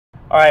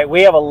All right,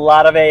 we have a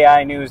lot of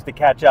AI news to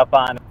catch up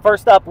on.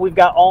 First up, we've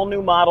got all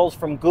new models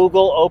from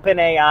Google,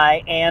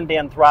 OpenAI, and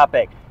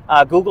Anthropic.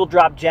 Google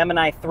dropped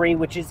Gemini 3,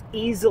 which is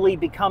easily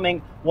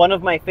becoming one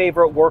of my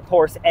favorite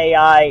workhorse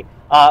AI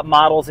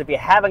models. If you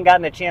haven't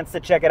gotten a chance to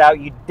check it out,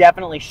 you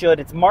definitely should.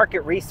 Its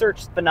market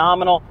research is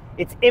phenomenal.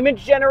 Its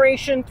image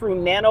generation through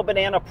Nano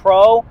Banana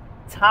Pro,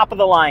 top of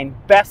the line,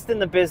 best in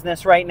the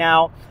business right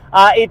now.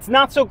 It's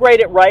not so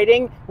great at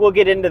writing. We'll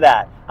get into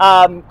that.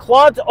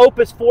 Claude's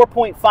Opus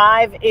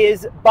 4.5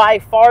 is by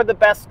far the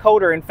best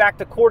coder. In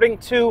fact, according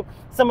to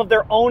some of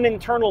their own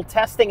internal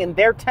testing, and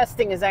their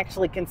testing is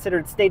actually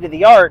considered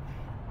state-of-the-art,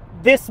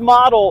 this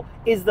model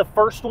is the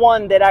first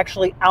one that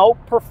actually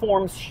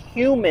outperforms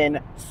human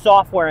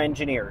software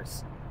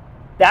engineers.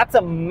 That's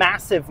a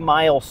massive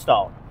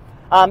milestone.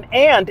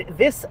 And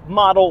this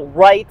model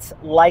writes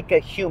like a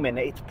human.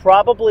 It's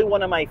probably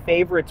one of my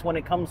favorites when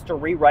it comes to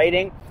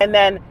rewriting. And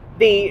then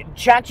the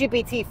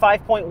ChatGPT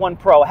 5.1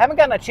 Pro. I haven't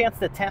gotten a chance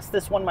to test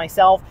this one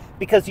myself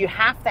because you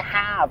have to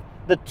have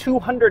the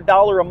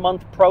 $200 a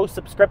month Pro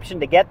subscription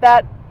to get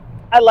that.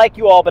 I like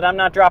you all, but I'm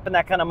not dropping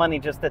that kind of money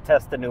just to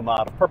test a new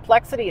model.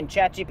 Perplexity and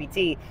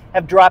ChatGPT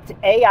have dropped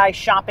AI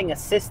shopping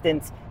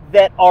assistants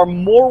that are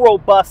more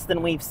robust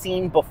than we've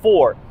seen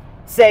before.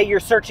 Say you're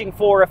searching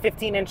for a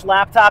 15-inch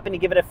laptop and you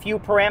give it a few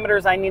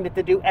parameters, I need it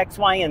to do X,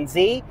 Y, and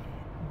Z.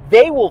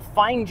 They will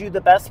find you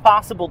the best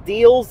possible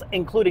deals,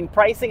 including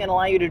pricing, and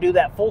allow you to do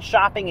that full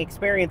shopping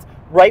experience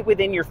right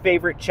within your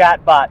favorite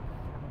chatbot.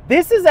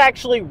 This is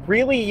actually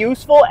really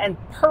useful and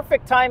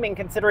perfect timing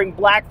considering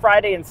Black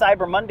Friday and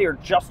Cyber Monday are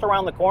just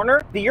around the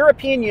corner. The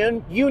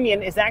European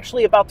Union is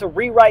actually about to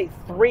rewrite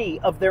 3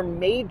 of their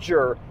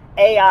major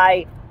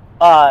AI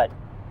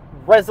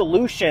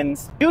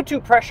resolutions due to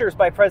pressures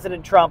by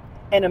President Trump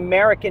and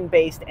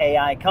American-based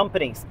AI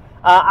companies.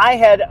 I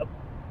had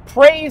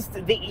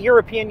praised the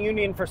European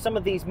Union for some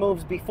of these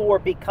moves before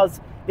because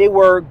they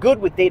were good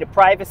with data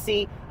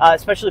privacy,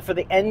 especially for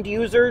the end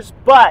users,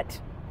 but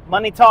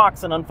money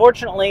talks, and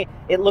unfortunately,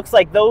 it looks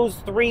like those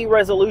 3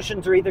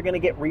 resolutions are either going to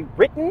get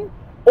rewritten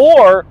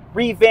or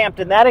revamped,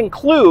 and that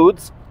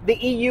includes the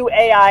EU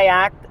AI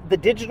Act, the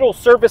Digital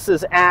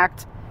Services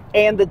Act,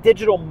 and the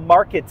Digital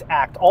Markets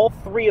Act. All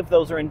 3 of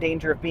those are in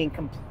danger of being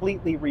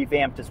completely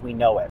revamped as we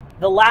know it.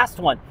 The last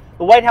one,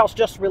 the White House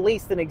just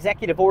released an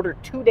executive order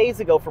 2 days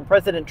ago from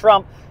President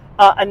Trump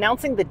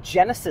announcing the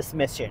Genesis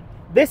mission.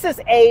 This is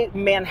a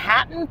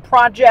Manhattan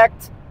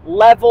Project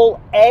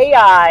level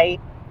AI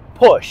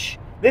push.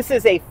 This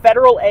is a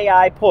federal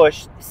AI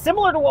push,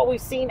 similar to what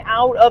we've seen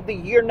out of the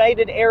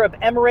United Arab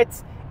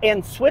Emirates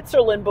and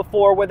Switzerland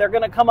before, where they're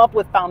going to come up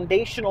with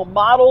foundational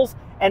models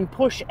and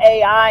push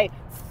AI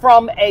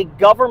from a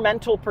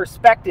governmental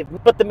perspective.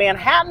 But the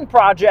Manhattan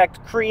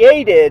Project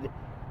created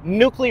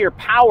nuclear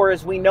power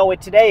as we know it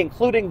today,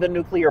 including the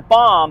nuclear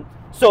bomb.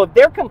 So if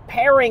they're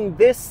comparing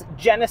this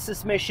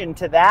Genesis mission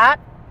to that,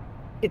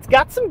 it's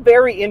got some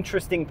very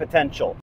interesting potential.